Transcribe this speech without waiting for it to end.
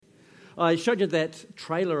I showed you that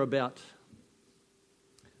trailer about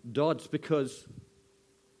Dodds because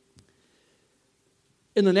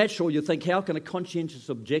in the natural you think, how can a conscientious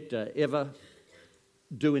objector ever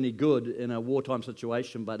do any good in a wartime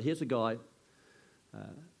situation? But here's a guy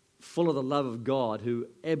full of the love of God who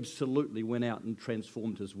absolutely went out and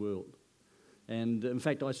transformed his world. And in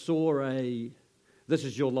fact, I saw a This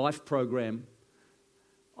Is Your Life program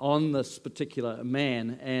on this particular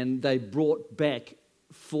man, and they brought back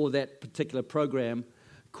for that particular program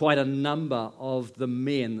quite a number of the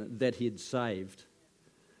men that he had saved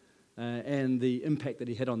and the impact that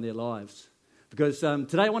he had on their lives. Because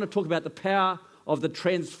today I want to talk about the power of the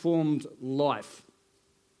transformed life.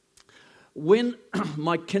 When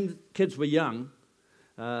my kids were young,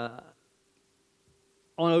 on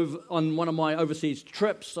one of my overseas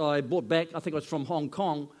trips, I brought back, I think it was from Hong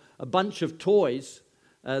Kong, a bunch of toys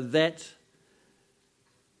that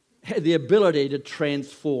had the ability to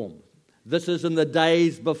transform. This is in the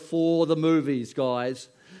days before the movies, guys.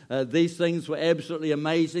 These things were absolutely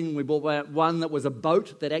amazing. We bought one that was a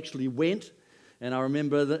boat that actually went, and I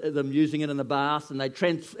remember them using it in the bath, and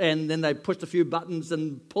then they pushed a few buttons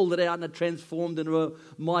and pulled it out, and it transformed into a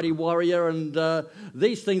mighty warrior. And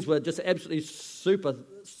these things were just absolutely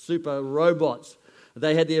super robots.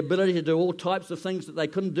 They had the ability to do all types of things that they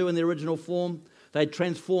couldn't do in the original form. They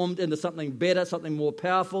transformed into something better, something more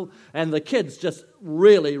powerful, and the kids just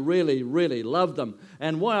really loved them.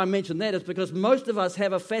 And why I mention that is because most of us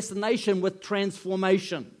have a fascination with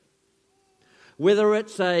transformation. Whether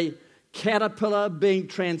it's a caterpillar being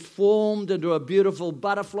transformed into a beautiful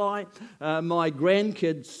butterfly. My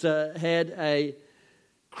grandkids had a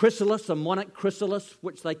chrysalis, a monarch chrysalis,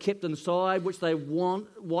 which they kept inside, which they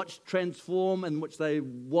watched transform and which they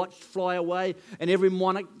watched fly away. And every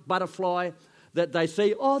monarch butterfly that they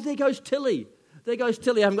see, oh, there goes Tilly. There goes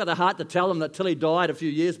Tilly. I haven't got the heart to tell them that Tilly died a few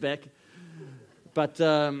years back. But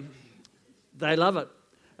they love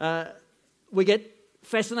it. We get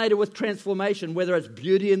fascinated with transformation, whether it's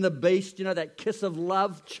Beauty and the Beast, you know, that kiss of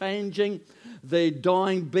love changing the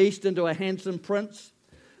dying beast into a handsome prince.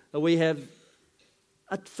 We have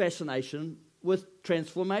a fascination with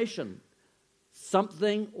transformation.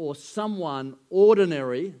 Something or someone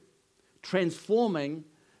ordinary transforming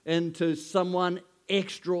into someone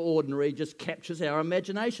extraordinary just captures our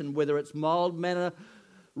imagination, whether it's mild-mannered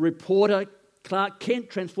reporter Clark Kent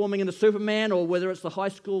transforming into Superman, or whether it's the high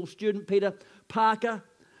school student Peter Parker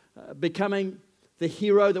becoming the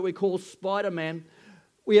hero that we call Spider-Man.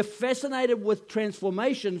 We are fascinated with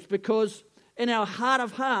transformations because in our heart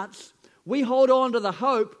of hearts, we hold on to the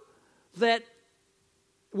hope that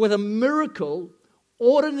with a miracle,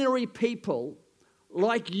 ordinary people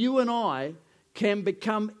like you and I can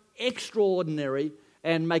become extraordinary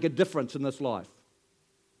and make a difference in this life.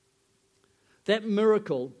 That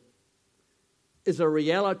miracle is a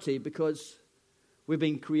reality because we've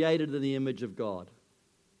been created in the image of God.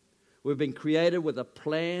 We've been created with a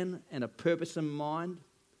plan and a purpose in mind.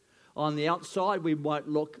 On the outside, we might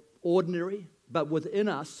look ordinary, but within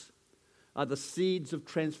us are the seeds of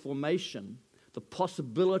transformation, the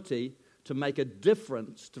possibility to make a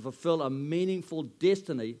difference, to fulfill a meaningful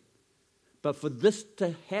destiny. But for this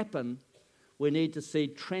to happen, we need to see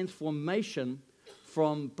transformation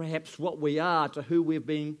from perhaps what we are to who we've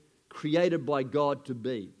been created by God to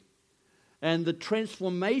be. And the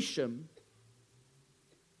transformation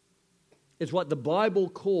is what the Bible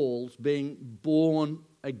calls being born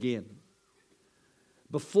again.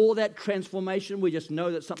 Before that transformation, we just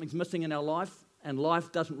know that something's missing in our life, and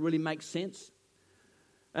life doesn't really make sense.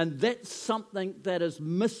 And that something that is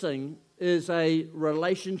missing is a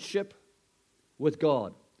relationship with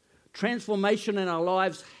God. Transformation in our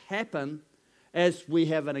lives happen as we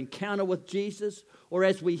have an encounter with Jesus, or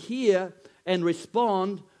as we hear and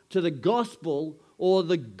respond to the gospel or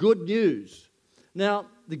the good news. Now,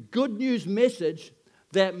 the good news message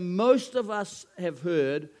that most of us have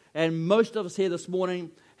heard and most of us here this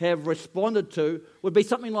morning have responded to would be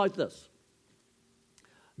something like this.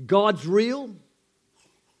 God's real,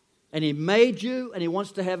 and He made you, and He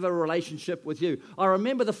wants to have a relationship with you. I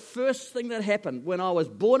remember the first thing that happened when I was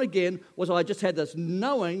born again was I just had this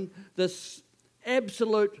knowing, this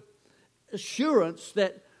absolute assurance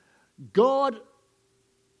that God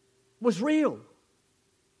was real.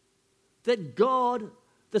 That God,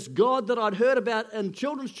 this God that I'd heard about in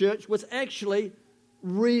children's church, was actually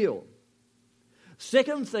real.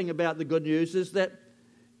 Second thing about the good news is that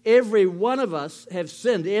every one of us have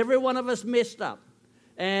sinned. Every one of us messed up.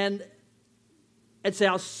 And it's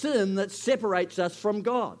our sin that separates us from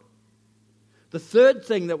God. The third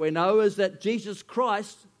thing that we know is that Jesus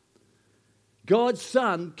Christ God's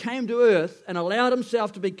Son came to earth and allowed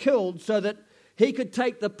himself to be killed so that he could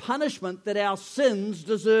take the punishment that our sins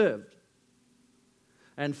deserved.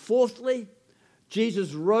 And fourthly,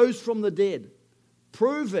 Jesus rose from the dead,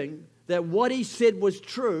 proving that what he said was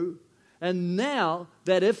true. And now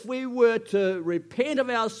that if we were to repent of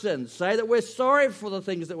our sins, say that we're sorry for the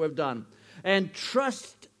things that we've done, and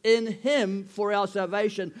trust in him for our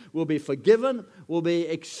salvation, we'll be forgiven, we'll be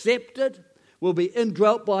accepted, we'll be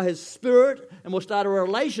indwelt by his Spirit, and we'll start a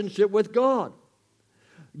relationship with God.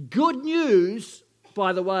 Good news,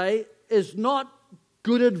 by the way, is not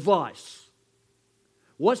good advice.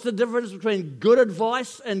 What's the difference between good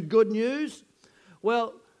advice and good news?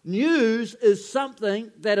 Well, news is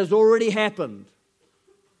something that has already happened.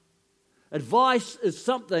 Advice is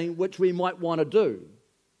something which we might want to do.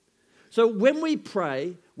 So when we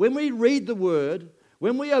pray, when we read the Word,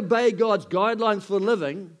 when we obey God's guidelines for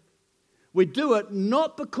living, we do it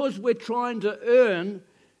not because we're trying to earn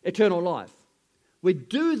eternal life. We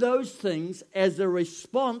do those things as a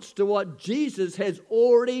response to what Jesus has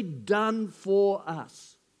already done for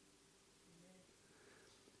us.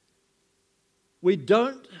 We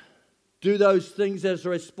don't do those things as a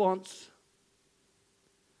response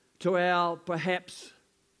to our perhaps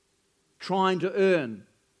trying to earn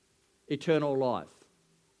eternal life.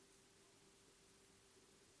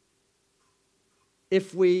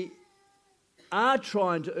 If we are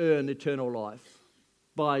trying to earn eternal life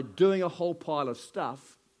by doing a whole pile of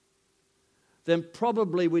stuff, then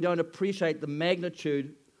probably we don't appreciate the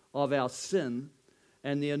magnitude of our sin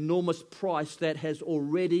and the enormous price that has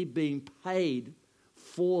already been paid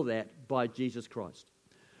for that by Jesus Christ.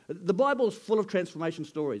 The Bible is full of transformation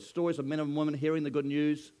stories, stories of men and women hearing the good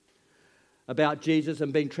news about Jesus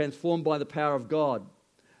and being transformed by the power of God.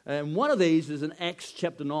 And one of these is in Acts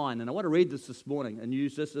chapter 9, and I want to read this morning and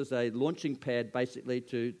use this as a launching pad basically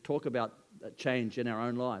to talk about change in our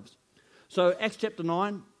own lives. So Acts chapter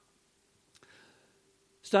 9,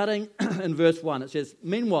 starting in verse 1, it says,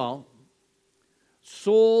 "Meanwhile,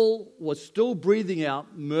 Saul was still breathing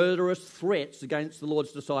out murderous threats against the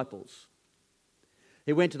Lord's disciples.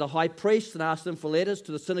 He went to the high priest and asked him for letters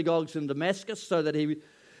to the synagogues in Damascus so that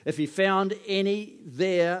if he found any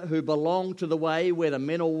there who belonged to the way, whether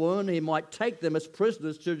men or women, he might take them as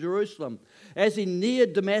prisoners to Jerusalem. As he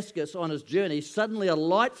neared Damascus on his journey, suddenly a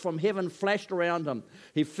light from heaven flashed around him.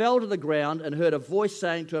 He fell to the ground and heard a voice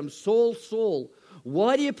saying to him, 'Saul, Saul,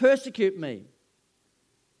 why do you persecute me?'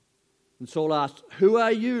 And Saul asked, 'Who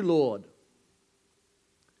are you, Lord?'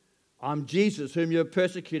 'I'm Jesus, whom you're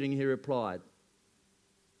persecuting,' he replied.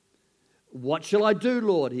 'What shall I do,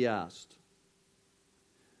 Lord?' he asked.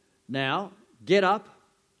 'Now, get up,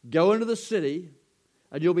 go into the city,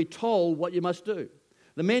 and you'll be told what you must do.'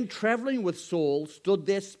 The men traveling with Saul stood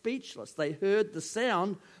there speechless. They heard the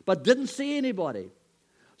sound, but didn't see anybody.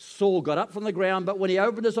 Saul got up from the ground, but when he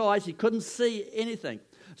opened his eyes, he couldn't see anything.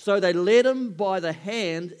 So they led him by the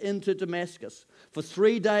hand into Damascus. For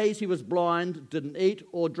 3 days he was blind, didn't eat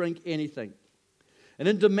or drink anything. And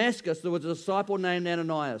in Damascus there was a disciple named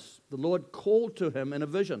Ananias. The Lord called to him in a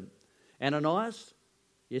vision. 'Ananias?'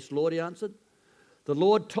 'Yes, Lord,' he answered. The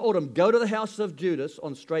Lord told him, 'Go to the house of Judas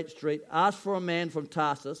on Straight Street, ask for a man from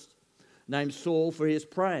Tarsus named Saul, for he is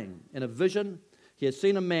praying. In a vision he has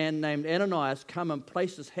seen a man named Ananias come and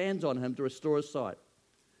place his hands on him to restore his sight.'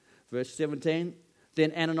 Verse 17,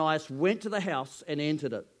 then Ananias went to the house and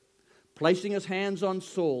entered it. Placing his hands on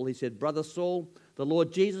Saul, he said, 'Brother Saul, the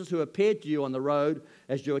Lord Jesus who appeared to you on the road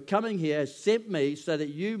as you were coming here has sent me so that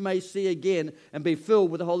you may see again and be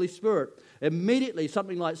filled with the Holy Spirit.' Immediately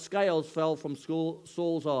something like scales fell from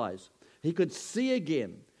Saul's eyes. He could see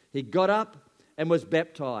again. He got up and was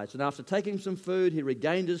baptized, and after taking some food, he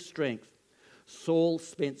regained his strength. Saul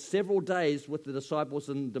spent several days with the disciples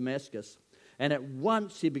in Damascus, and at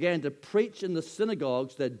once he began to preach in the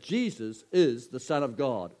synagogues that Jesus is the Son of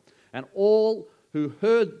God. And all who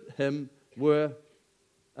heard him were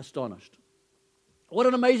astonished." What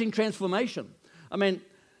an amazing transformation. I mean,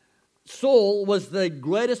 Saul was the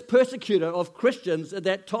greatest persecutor of Christians at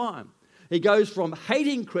that time. He goes from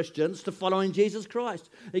hating Christians to following Jesus Christ.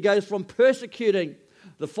 He goes from persecuting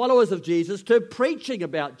the followers of Jesus to preaching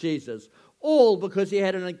about Jesus. All because he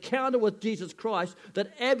had an encounter with Jesus Christ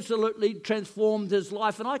that absolutely transformed his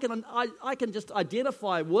life. And I can just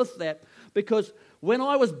identify with that, because when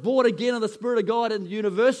I was born again in the Spirit of God in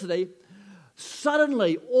university,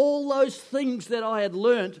 suddenly all those things that I had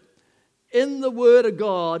learnt in the Word of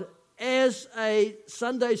God as a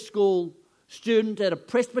Sunday school student at a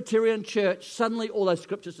Presbyterian church, suddenly all those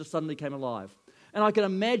scriptures just suddenly came alive. And I can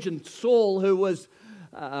imagine Saul, who was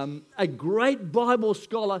a great Bible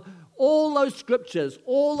scholar, all those scriptures,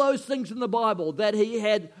 all those things in the Bible that he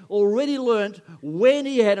had already learnt when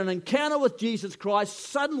he had an encounter with Jesus Christ,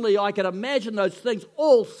 suddenly I could imagine those things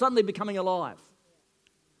all suddenly becoming alive.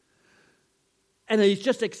 And he's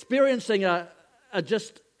just experiencing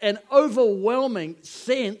just an overwhelming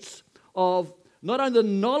sense of not only the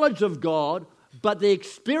knowledge of God, but the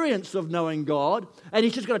experience of knowing God, and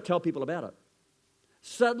he's just got to tell people about it.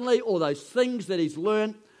 Suddenly, all those things that he's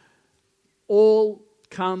learned all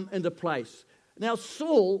come into place. Now,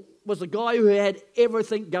 Saul was a guy who had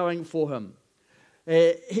everything going for him.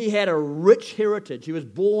 He had a rich heritage. He was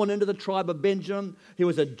born into the tribe of Benjamin. He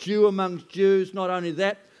was a Jew amongst Jews. Not only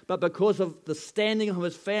that, but because of the standing of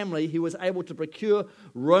his family, he was able to procure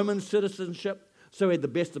Roman citizenship, so he had the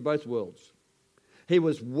best of both worlds. He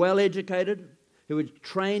was well educated. He was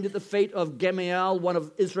trained at the feet of Gamaliel, one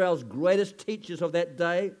of Israel's greatest teachers of that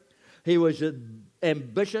day. He was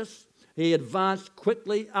ambitious. He advanced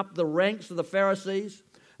quickly up the ranks of the Pharisees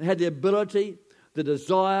and had the ability, the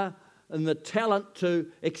desire, and the talent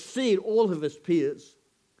to exceed all of his peers.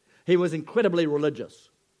 He was incredibly religious.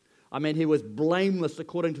 I mean, he was blameless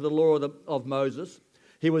according to the law of Moses.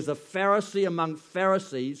 He was a Pharisee among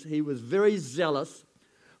Pharisees. He was very zealous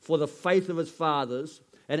for the faith of his fathers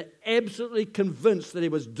and absolutely convinced that he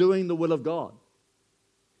was doing the will of God.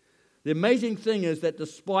 The amazing thing is that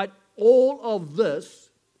despite all of this,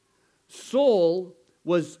 Saul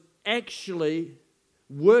was actually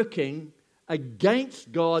working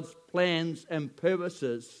against God's plans and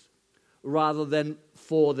purposes rather than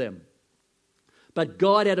for them. But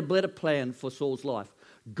God had a better plan for Saul's life.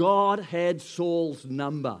 God had Saul's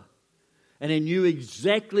number, and he knew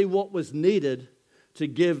exactly what was needed to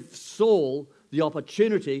give Saul the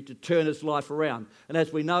opportunity to turn his life around. And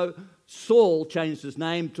as we know, Saul changed his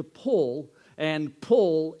name to Paul, and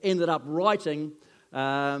Paul ended up writing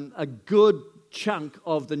a good chunk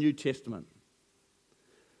of the New Testament.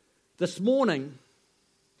 This morning,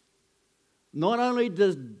 not only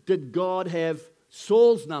did God have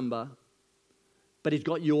Saul's number, but he's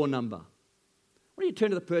got your number. Why don't you turn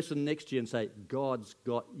to the person next to you and say, God's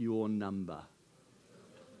got your number.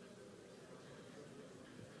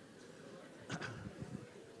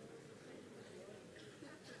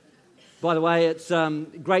 By the way, it's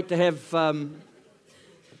great to have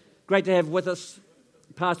with us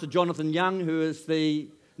Pastor Jonathan Young, who is the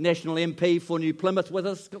National MP for New Plymouth with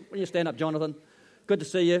us. Will you stand up, Jonathan? Good to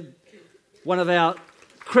see you. One of our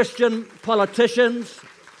Christian politicians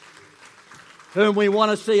whom we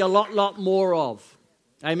want to see a lot more of.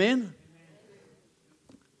 Amen?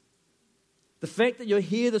 The fact that you're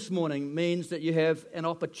here this morning means that you have an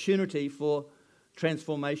opportunity for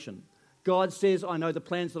transformation. God says, I know the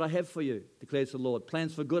plans that I have for you, declares the Lord.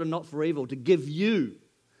 Plans for good and not for evil, to give you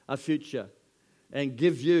a future and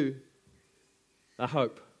give you a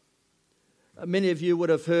hope. Many of you would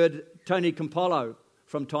have heard Tony Campolo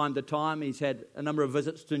from time to time. He's had a number of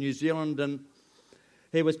visits to New Zealand, and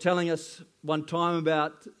he was telling us one time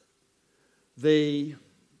about the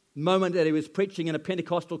moment that he was preaching in a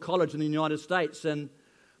Pentecostal college in the United States, and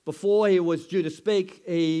before he was due to speak,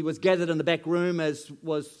 he was gathered in the back room, as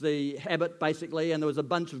was the habit basically, and there was a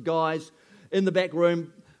bunch of guys in the back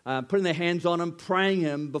room putting their hands on him, praying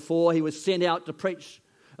him before he was sent out to preach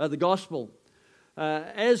the gospel.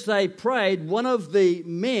 As they prayed, one of the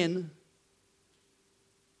men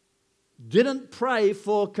didn't pray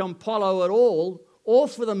for Campolo at all, or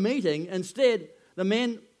for the meeting. Instead, the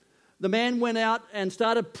man went out and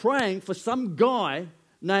started praying for some guy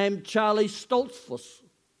named Charlie Stoltzfus.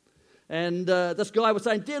 And this guy was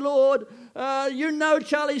saying, Dear Lord, you know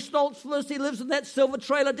Charlie Stoltzfus. He lives in that silver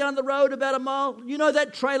trailer down the road about a mile. You know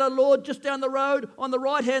that trailer, Lord, just down the road on the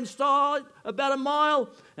right-hand side, about a mile?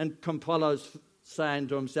 And Campolo's saying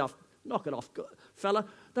to himself, knock it off, fella.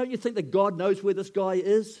 Don't you think that God knows where this guy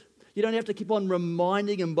is? You don't have to keep on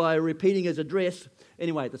reminding him by repeating his address.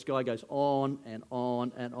 Anyway, this guy goes on and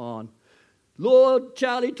on and on. Lord,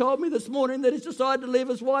 Charlie told me this morning that he's decided to leave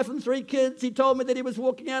his wife and 3 kids. He told me that he was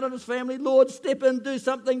walking out on his family. Lord, step in, do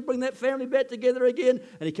something, bring that family back together again.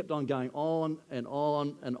 And he kept on going on and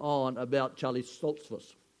on and on about Charlie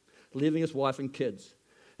Stoltzfus, leaving his wife and kids,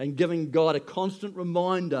 and giving God a constant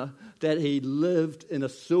reminder that he lived in a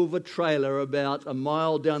silver trailer about a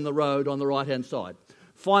mile down the road on the right-hand side.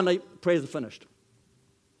 Finally, prayers are finished.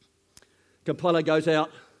 Campolo goes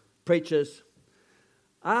out, preaches.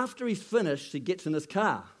 After he's finished, he gets in his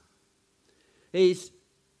car. He's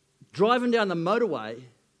driving down the motorway,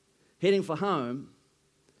 heading for home,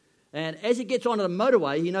 and as he gets onto the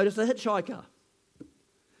motorway, he noticed a hitchhiker.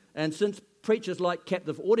 And since preachers like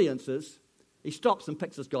captive audiences, he stops and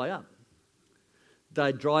picks this guy up.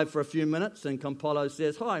 They drive for a few minutes and Campolo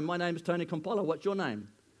says, "Hi, my name's Tony Campolo. What's your name?"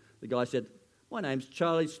 The guy said, "My name's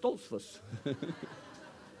Charlie Stoltzfus."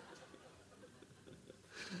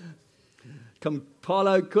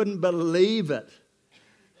 Campolo couldn't believe it.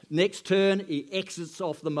 Next turn, he exits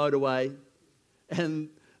off the motorway and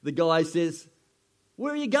the guy says,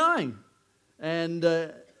 "Where are you going?" And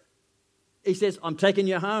he says, "I'm taking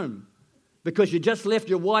you home because you just left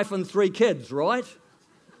your wife and 3 kids, right?"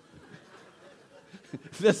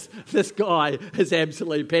 This guy is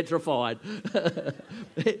absolutely petrified.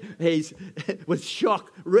 He's with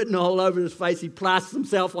shock written all over his face. He plasters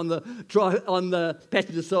himself on the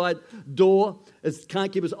passenger side door. Can't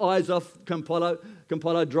keep his eyes off Campolo.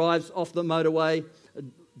 Campolo drives off the motorway,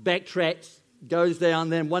 backtracks, goes down.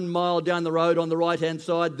 Then 1 mile down the road on the right-hand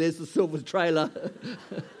side, there's the silver trailer.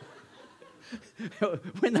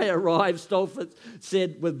 When they arrived, Stoltzfus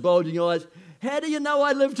said with bulging eyes, "How do you know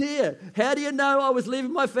I lived here? How do you know I was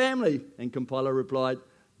leaving my family?" And Campolo replied,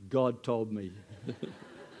 "God told me."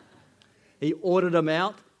 He ordered him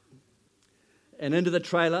out and into the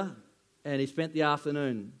trailer, and he spent the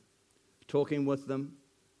afternoon talking with them,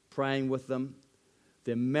 praying with them.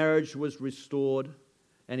 Their marriage was restored,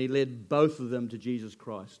 and he led both of them to Jesus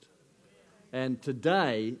Christ. And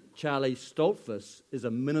today, Charlie Stoltzfus is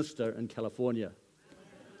a minister in California.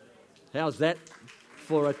 How's that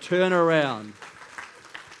for a turnaround?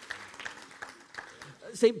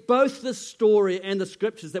 See, both the story and the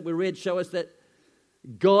scriptures that we read show us that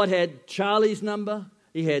God had Charlie's number,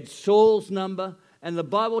 he had Saul's number, and the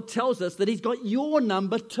Bible tells us that he's got your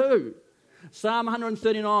number too. Psalm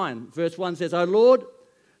 139, verse 1 says, "O Lord,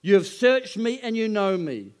 you have searched me and you know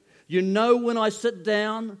me. You know when I sit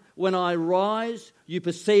down, when I rise, you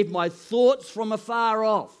perceive my thoughts from afar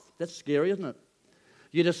off." That's scary, isn't it?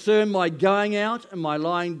 "You discern my going out and my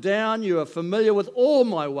lying down. You are familiar with all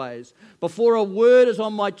my ways. Before a word is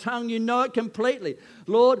on my tongue, you know it completely.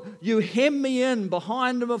 Lord, you hem me in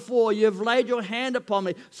behind and before. You have laid your hand upon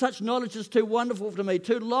me. Such knowledge is too wonderful for me,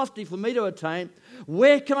 too lofty for me to attain.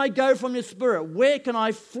 Where can I go from your spirit? Where can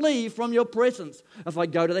I flee from your presence? If I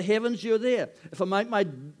go to the heavens, you are there. If I make my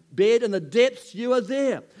bed in the depths, you are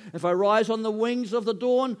there. If I rise on the wings of the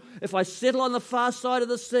dawn, if I settle on the far side of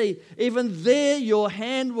the sea, even there your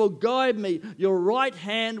hand will guide me. Your right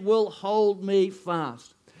hand will hold me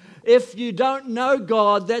fast." If you don't know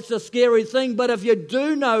God, that's a scary thing. But if you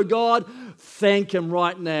do know God, thank Him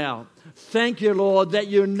right now. Thank you, Lord, that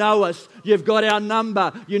you know us. You've got our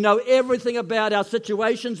number. You know everything about our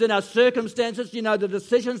situations and our circumstances. You know the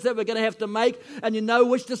decisions that we're going to have to make, and you know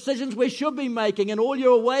which decisions we should be making. And all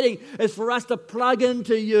you're waiting is for us to plug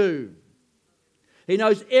into you. He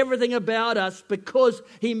knows everything about us because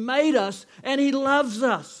He made us and He loves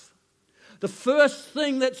us. The first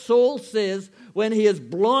thing that Saul says when he is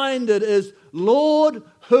blinded is, "Lord,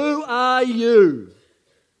 who are you?"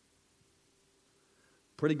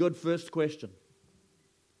 Pretty good first question.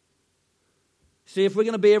 See, if we're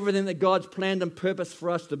going to be everything that God's planned and purposed for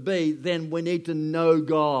us to be, then we need to know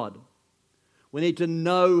God. We need to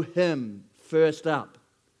know Him first up.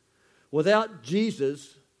 Without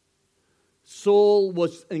Jesus, Saul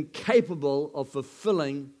was incapable of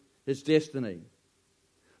fulfilling his destiny.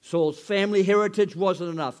 Saul's family heritage wasn't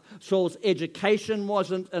enough. Saul's education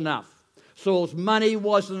wasn't enough. Saul's money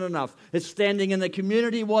wasn't enough. His standing in the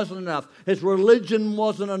community wasn't enough. His religion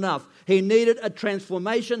wasn't enough. He needed a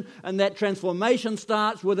transformation, and that transformation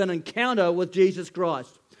starts with an encounter with Jesus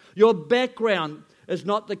Christ. Your background is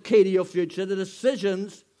not the key to your future. The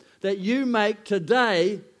decisions that you make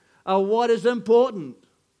today are what is important.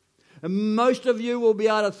 And most of you will be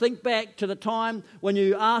able to think back to the time when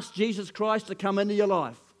you asked Jesus Christ to come into your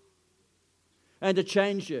life and to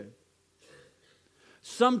change you.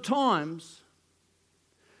 Sometimes,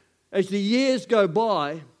 as the years go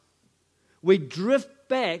by, we drift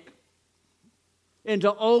back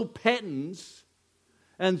into old patterns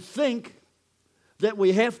and think that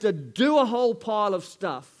we have to do a whole pile of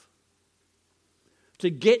stuff to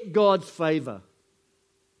get God's favor.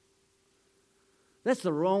 That's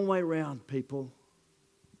the wrong way around, people.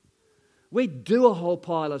 We do a whole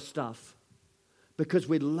pile of stuff because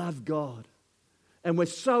we love God and we're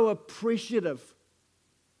so appreciative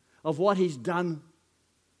of what He's done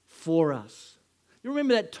for us. You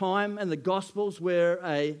remember that time in the Gospels where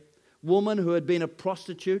a woman who had been a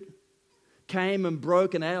prostitute came and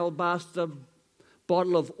broke an alabaster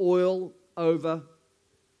bottle of oil over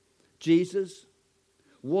Jesus,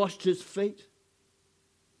 washed His feet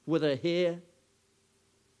with her hair.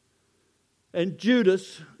 And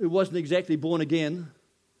Judas, who wasn't exactly born again,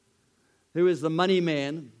 who is the money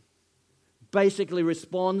man, basically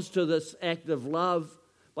responds to this act of love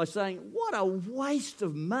by saying, what a waste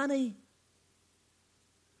of money.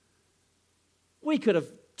 We could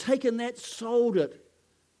have taken that, sold it,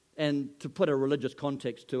 and to put a religious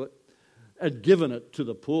context to it, and given it to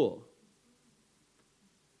the poor.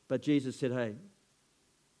 But Jesus said, hey,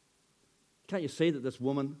 can't you see that this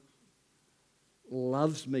woman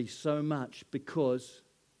loves me so much because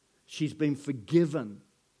she's been forgiven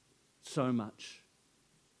so much?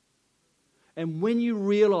 And when you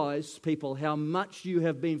realize, people, how much you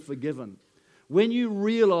have been forgiven, when you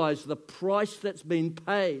realize the price that's been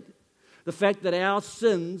paid, the fact that our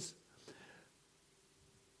sins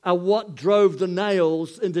are what drove the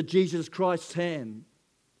nails into Jesus Christ's hand,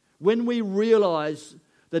 when we realize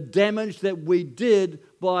the damage that we did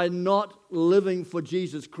by not living for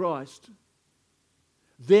Jesus Christ,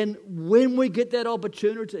 then when we get that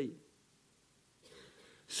opportunity,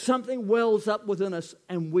 something wells up within us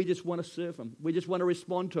and we just want to serve Him. We just want to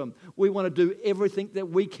respond to Him. We want to do everything that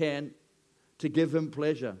we can to give Him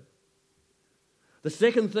pleasure. The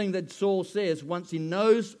second thing that Saul says, once he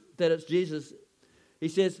knows that it's Jesus, he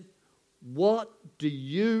says, what do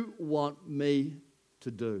you want me to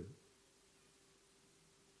do?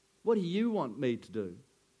 What do you want me to do?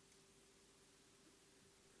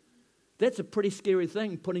 That's a pretty scary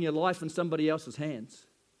thing, putting your life in somebody else's hands.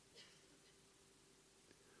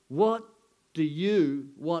 What do you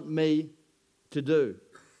want me to do?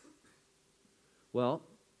 Well,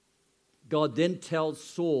 God then tells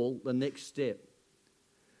Saul the next step.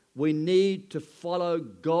 We need to follow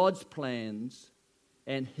God's plans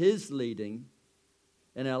and His leading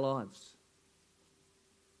in our lives.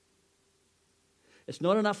 It's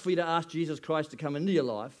not enough for you to ask Jesus Christ to come into your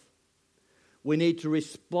life. We need to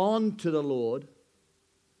respond to the Lord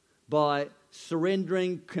by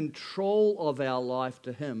surrendering control of our life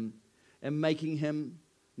to Him and making Him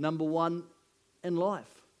number one in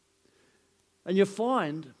life. And you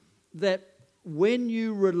find that when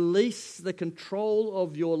you release the control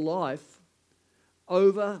of your life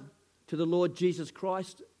over to the Lord Jesus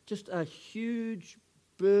Christ, just a huge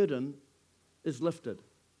burden is lifted.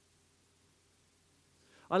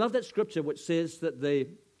 I love that scripture which says that the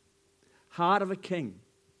heart of a king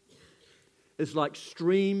is like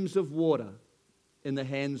streams of water in the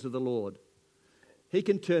hands of the Lord. He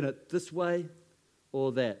can turn it this way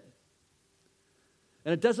or that.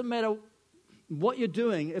 And it doesn't matter what you're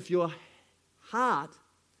doing, if your heart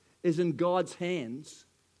is in God's hands,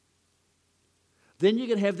 then you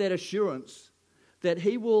can have that assurance that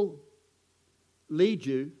He will lead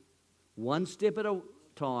you one step at a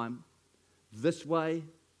time, this way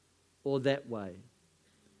or that way.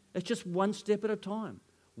 It's just one step at a time.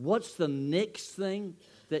 What's the next thing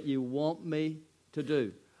that you want me to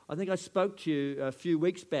do? I think I spoke to you a few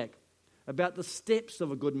weeks back about the steps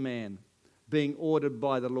of a good man being ordered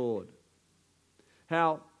by the Lord.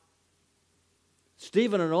 How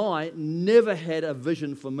Stephen and I never had a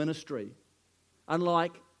vision for ministry,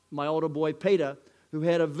 unlike my older boy Peter, who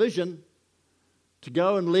had a vision to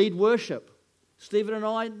go and lead worship. Stephen and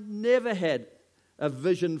I never had a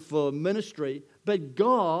vision for ministry, but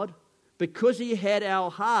God, because He had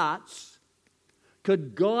our hearts,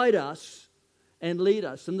 could guide us and lead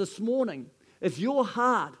us. And this morning, if your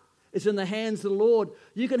heart is in the hands of the Lord,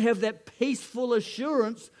 you can have that peaceful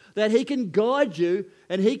assurance that He can guide you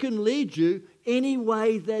and He can lead you any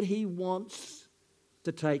way that He wants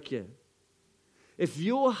to take you. If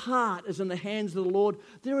your heart is in the hands of the Lord,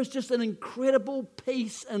 there is just an incredible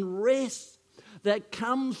peace and rest that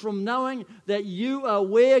comes from knowing that you are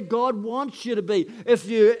where God wants you to be. If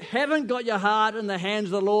you haven't got your heart in the hands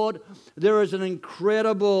of the Lord, there is an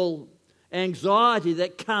incredible anxiety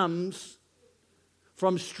that comes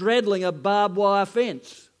from straddling a barbed wire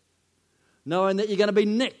fence, knowing that you're going to be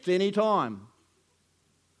nicked any time.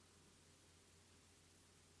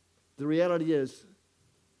 The reality is,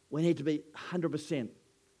 we need to be 100%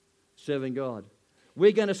 serving God.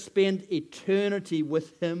 We're going to spend eternity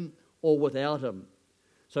with Him or without Him.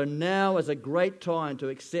 So now is a great time to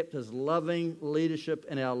accept His loving leadership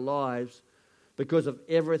in our lives because of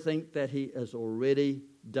everything that He has already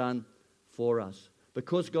done for us.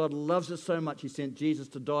 Because God loves us so much, He sent Jesus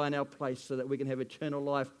to die in our place so that we can have eternal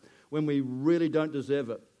life when we really don't deserve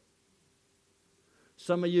it.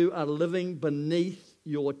 Some of you are living beneath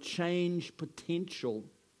your change potential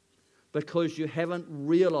because you haven't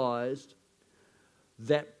realized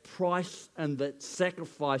that price and that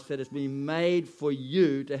sacrifice that has been made for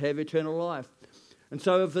you to have eternal life. And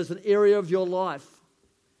so if there's an area of your life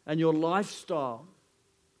and your lifestyle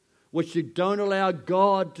which you don't allow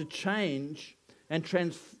God to change, and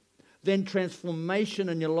then transformation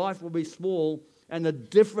in your life will be small and the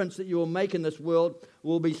difference that you will make in this world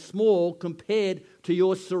will be small compared to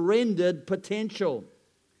your surrendered potential.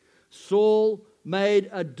 Saul made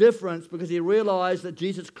a difference because he realized that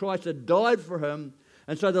Jesus Christ had died for him,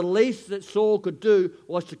 and so the least that Saul could do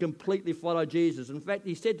was to completely follow Jesus. In fact,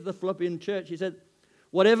 he said to the Philippian church, he said,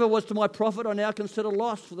 "Whatever was to my profit, I now consider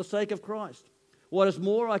loss for the sake of Christ. What is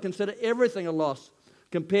more, I consider everything a loss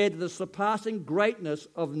compared to the surpassing greatness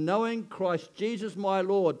of knowing Christ Jesus my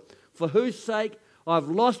Lord, for whose sake I've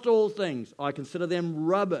lost all things. I consider them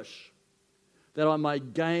rubbish, that I may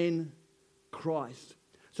gain Christ."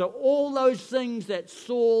 So all those things that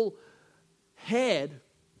Saul had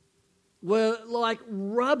were like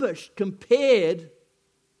rubbish compared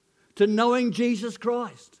to knowing Jesus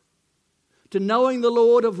Christ, to knowing the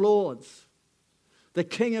Lord of Lords, the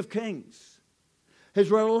King of Kings.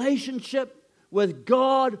 His relationship with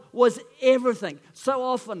God was everything. So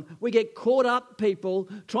often we get caught up, people,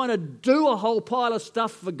 trying to do a whole pile of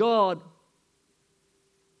stuff for God,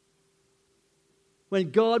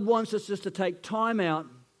 when God wants us just to take time out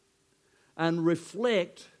and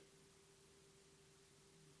reflect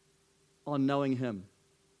on knowing Him.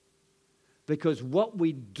 Because what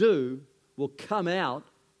we do will come out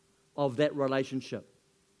of that relationship.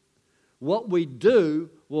 What we do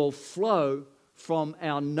will flow from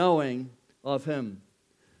our knowing of Him.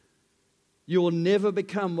 You will never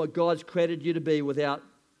become what God's created you to be without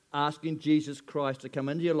asking Jesus Christ to come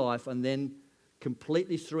into your life and then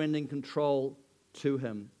completely surrendering control to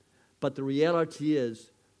Him. But the reality is,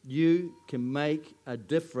 you can make a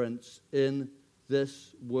difference in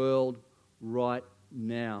this world right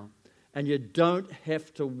now. And you don't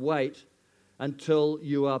have to wait until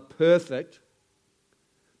you are perfect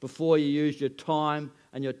before you use your time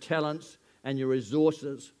and your talents and your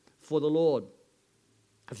resources for the Lord.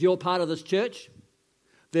 If you're part of this church,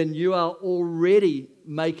 then you are already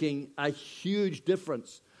making a huge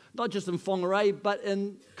difference, not just in Whangarei, but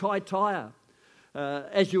in Kaitaia.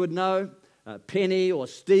 As you would know, Penny or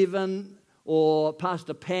Stephen or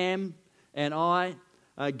Pastor Pam and I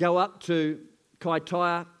go up to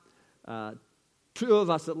Kaitaia, 2 of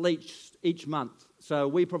us at least each month. So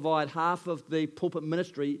we provide half of the pulpit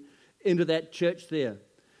ministry into that church there.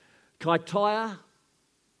 Kaitaia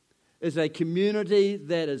is a community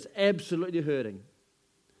that is absolutely hurting.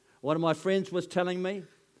 One of my friends was telling me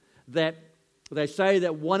that they say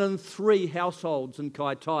that 1 in 3 households in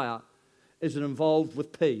Kaitaia is involved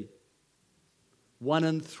with P. 1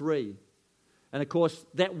 in 3. And of course,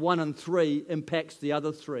 that 1 in 3 impacts the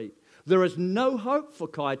other 3. There is no hope for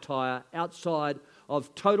Kaitaia outside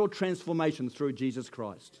of total transformation through Jesus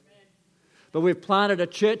Christ. Amen. But we've planted a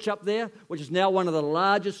church up there, which is now one of the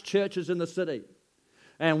largest churches in the city.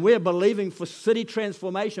 And we're believing for city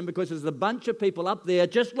transformation because there's a bunch of people up there,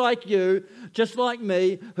 just like you, just like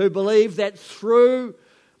me, who believe that through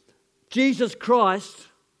Jesus Christ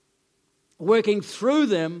working through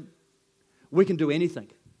them, we can do anything.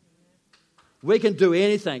 We can do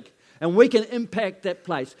anything. And we can impact that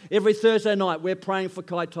place. Every Thursday night, we're praying for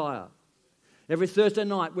Kaitaia. Every Thursday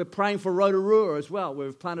night, we're praying for Rotorua as well.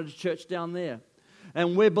 We've planted a church down there.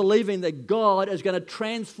 And we're believing that God is going to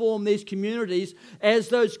transform these communities as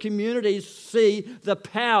those communities see the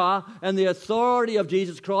power and the authority of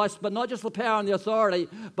Jesus Christ, but not just the power and the authority,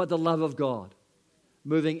 but the love of God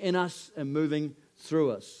moving in us and moving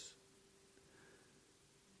through us.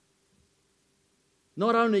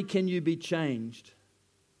 Not only can you be changed,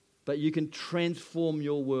 but you can transform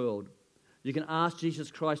your world. You can ask Jesus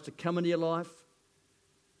Christ to come into your life.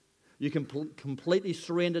 You can completely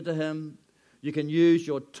surrender to Him. You can use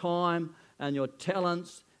your time and your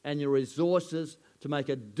talents and your resources to make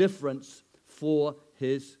a difference for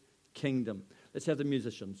His kingdom. Let's have the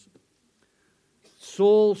musicians.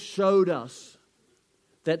 Saul showed us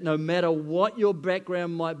that no matter what your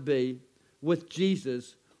background might be, with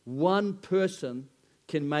Jesus, one person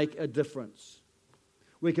can make a difference.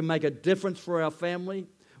 We can make a difference for our family.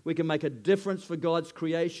 We can make a difference for God's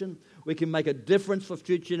creation. We can make a difference for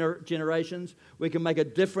future generations. We can make a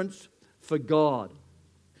difference for God.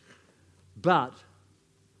 But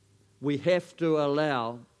we have to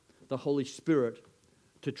allow the Holy Spirit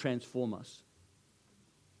to transform us.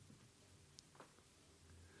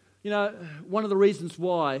 You know, one of the reasons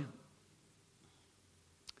why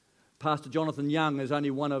Pastor Jonathan Young is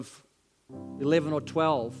only one of 11 or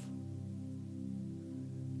 12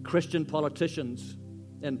 Christian politicians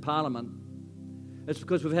in Parliament is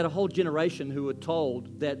because we've had a whole generation who were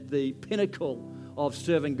told that the pinnacle of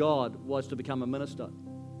serving God was to become a minister.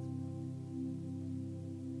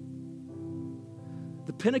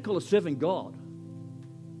 The pinnacle of serving God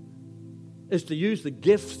is to use the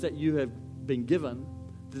gifts that you have been given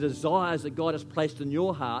the desires that God has placed in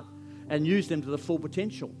your heart and use them to the full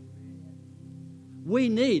potential. We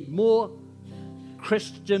need more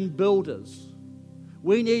Christian builders.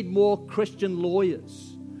 We need more Christian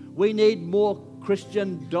lawyers. We need more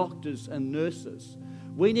Christian doctors and nurses.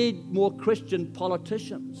 We need more Christian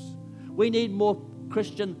politicians. We need more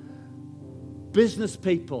Christian business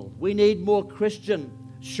people. We need more Christian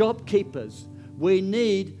shopkeepers. We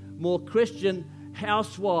need more Christian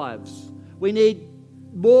housewives. We need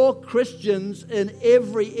more Christians in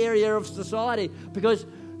every area of society, because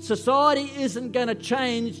society isn't going to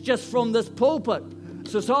change just from this pulpit.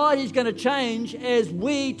 Society is going to change as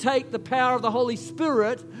we take the power of the Holy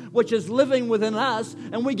Spirit, which is living within us,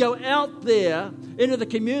 and we go out there into the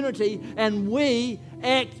community and we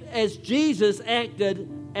act as Jesus acted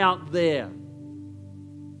out there.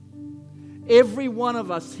 Every one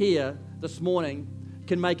of us here this morning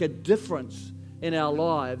can make a difference in our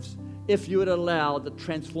lives if you would allow the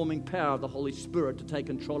transforming power of the Holy Spirit to take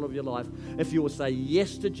control of your life. If you will say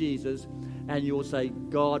yes to Jesus and you will say,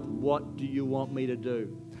 God, what do you want me to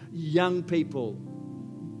do? Young people,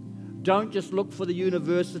 don't just look for the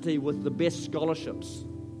university with the best scholarships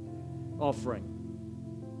offering.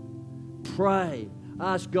 Pray.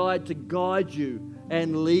 Ask God to guide you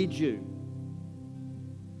and lead you.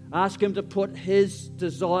 Ask Him to put His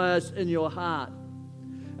desires in your heart.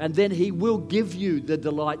 And then He will give you the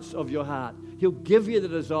delights of your heart. He'll give you the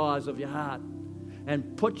desires of your heart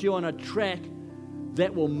and put you on a track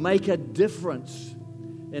that will make a difference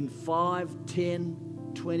in 5,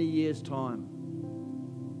 10, 20 years' time.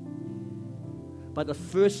 But the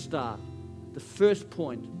first start, the first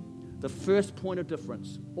point of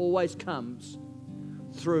difference always comes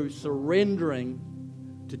through surrendering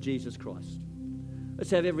to Jesus Christ. Let's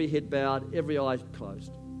have every head bowed, every eye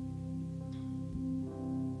closed.